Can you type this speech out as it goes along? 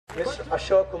Mr.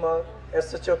 Ashok Kumar,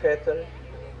 SHO Kaithal,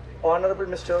 Honorable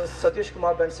Mr. Satish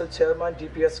Kumar Bansal, Chairman,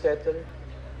 D.P.S. Kaithal,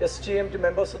 esteemed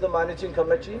members of the Managing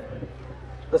Committee,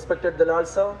 respected Dalal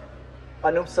Sir,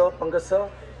 Anup Sir, Pankaj Sir,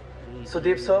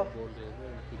 Sudeep Sir,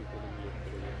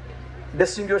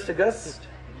 distinguished guests,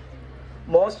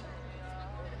 most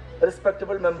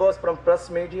respectable members from press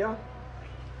media,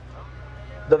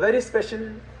 the very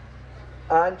special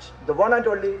and the one and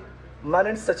only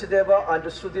Manan Sachideva and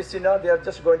Shruti Sinha, they are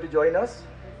just going to join us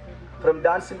from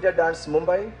Dance India Dance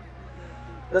Mumbai.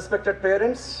 Respected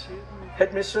parents,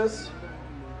 headmistresses,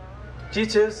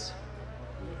 teachers,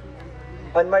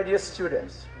 and my dear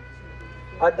students.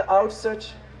 At the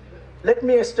outset, let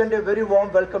me extend a very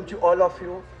warm welcome to all of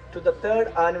you to the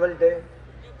third annual day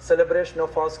celebration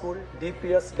of our school,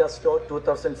 D.P.S. Gusto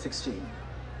 2016.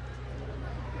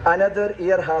 Another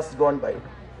year has gone by.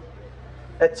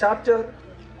 A chapter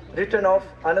written of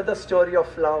another story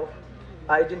of love,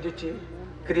 identity,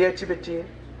 creativity,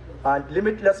 and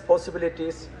limitless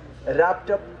possibilities wrapped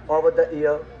up over the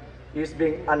year is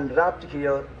being unwrapped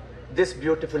here this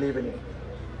beautiful evening.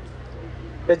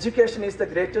 Education is the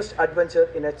greatest adventure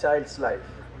in a child's life.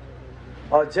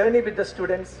 Our journey with the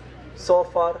students so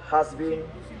far has been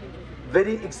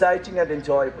very exciting and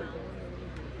enjoyable.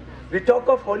 We talk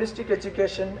of holistic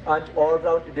education and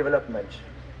all-round development.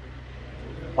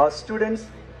 Our students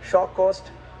showcased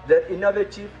their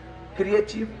innovative,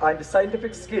 creative, and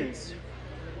scientific skills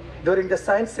during the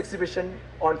science exhibition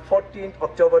on 14th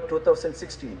October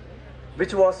 2016,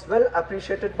 which was well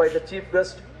appreciated by the chief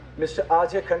guest, Mr.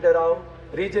 Ajay Khanderao,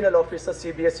 Regional Officer,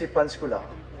 CBSE Panchkula.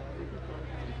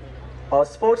 Our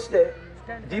Sports Day,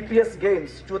 D.P.S.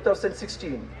 Games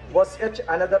 2016 was yet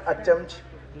another attempt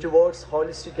towards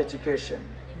holistic education.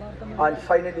 And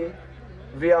finally,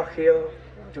 we are here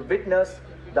to witness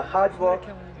the hard work,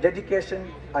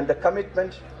 dedication, and the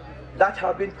commitment that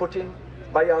have been put in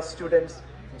by our students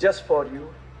just for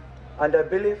you. And I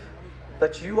believe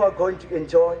that you are going to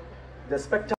enjoy the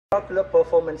spectacular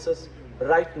performances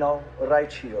right now,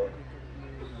 right here.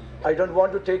 I don't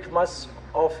want to take much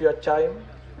of your time.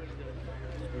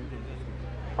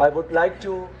 I would like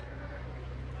to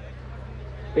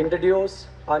introduce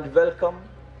and welcome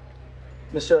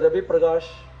Mr. Ravi Prakash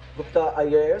Gupta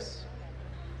IAS.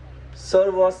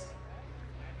 Sir was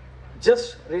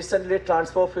just recently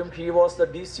transferred from him. He was the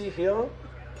DC here,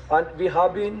 and we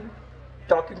have been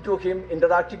talking to him,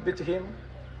 interacting with him,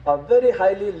 a very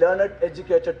highly learned,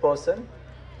 educated person.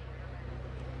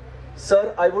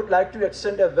 Sir, I would like to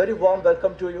extend a very warm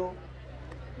welcome to you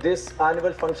this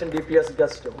annual function D.P.S.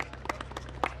 Gusto.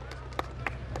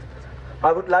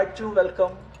 I would like to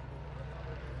welcome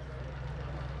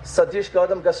Satish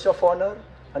Gautam, Guest of Honor,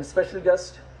 and special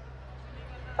guest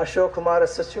Ashok Kumar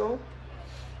SHO,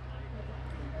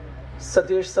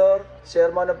 Satish Sir,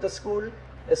 Chairman of the school,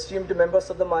 esteemed members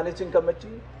of the Managing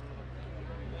Committee,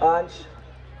 and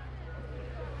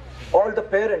all the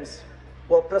parents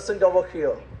who are present over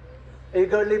here,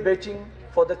 eagerly waiting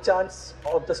for the chance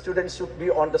of the students to be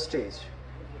on the stage.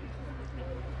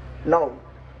 Now,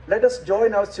 let us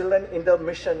join our children in the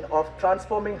mission of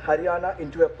transforming Haryana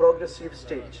into a progressive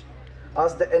state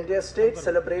as the entire state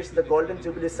celebrates the Golden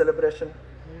Jubilee celebration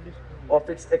of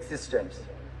its existence.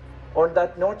 On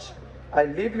that note, I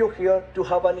leave you here to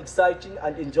have an exciting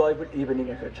and enjoyable evening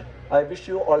ahead. I wish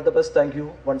you all the best. Thank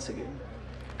you once again.